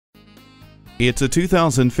It's a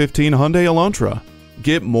 2015 Hyundai Elantra.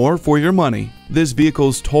 Get more for your money. This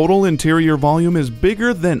vehicle's total interior volume is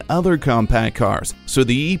bigger than other compact cars, so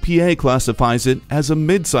the EPA classifies it as a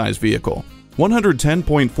mid-size vehicle.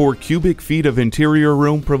 110.4 cubic feet of interior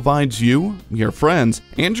room provides you, your friends,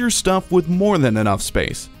 and your stuff with more than enough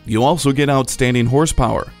space. You also get outstanding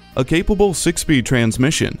horsepower, a capable 6-speed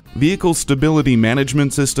transmission, vehicle stability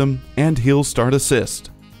management system, and hill start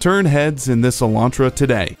assist. Turn heads in this Elantra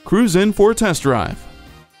today. Cruise in for a test drive.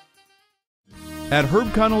 At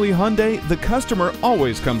Connolly Hyundai, the customer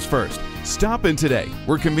always comes first. Stop in today.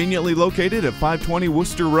 We're conveniently located at 520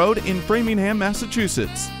 Worcester Road in Framingham,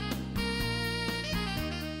 Massachusetts.